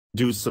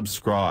Do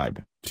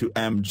subscribe to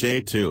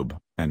MJTube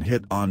and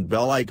hit on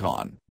bell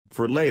icon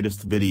for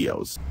latest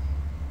videos.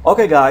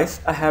 Okay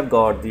guys, I have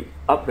got the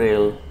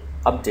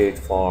update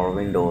for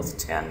Windows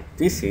 10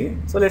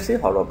 PC. So let's see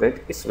how to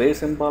update. It's very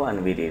simple and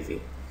very easy.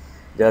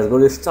 Just go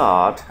to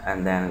start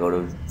and then go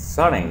to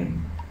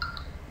setting,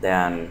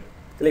 then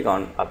click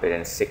on update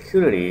and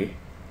security,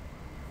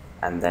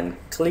 and then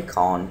click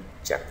on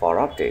check for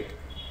update.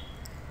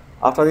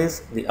 After this,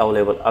 the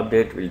available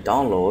update will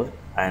download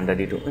and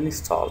ready to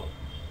install.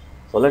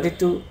 So let it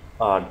to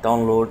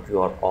download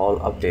your all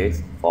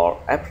updates for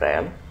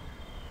April.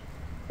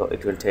 So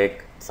it will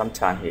take some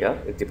time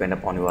here. It depends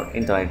upon your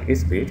internet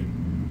speed.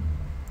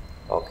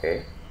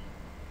 Okay.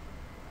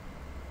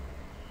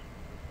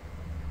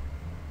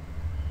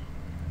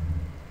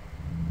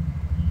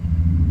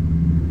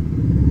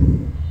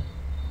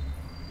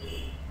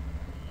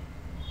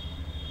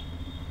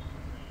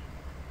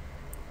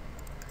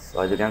 So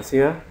as you can see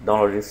here,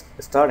 download is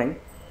starting.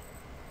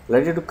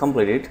 Ready to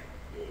complete it.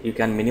 You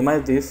can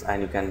minimize this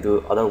and you can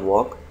do other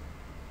work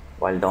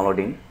while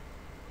downloading.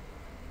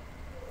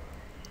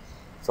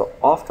 So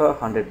after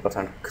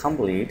 100%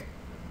 complete,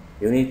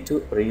 you need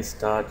to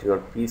restart your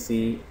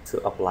PC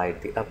to apply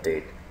the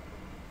update.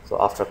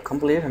 So after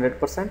complete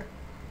 100%,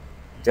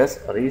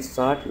 just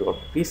restart your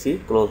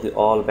PC, close the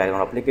all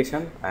background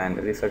application and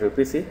restart your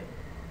PC,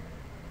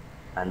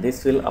 and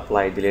this will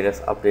apply the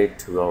latest update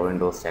to your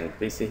Windows 10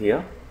 PC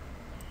here.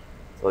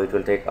 So it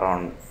will take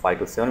around 5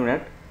 to 7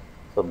 minutes.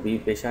 So be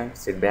patient,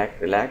 sit back,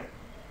 relax.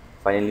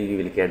 Finally you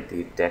will get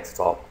the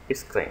desktop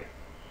screen.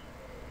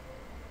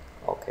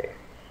 Okay.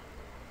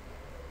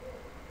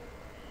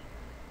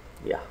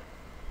 Yeah.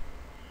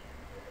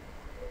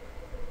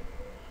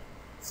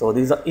 So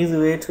this is an easy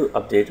way to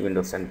update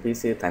Windows 10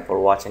 PC. Thanks for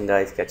watching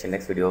guys. Catch you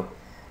next video.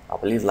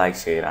 Please like,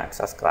 share and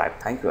subscribe.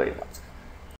 Thank you very much.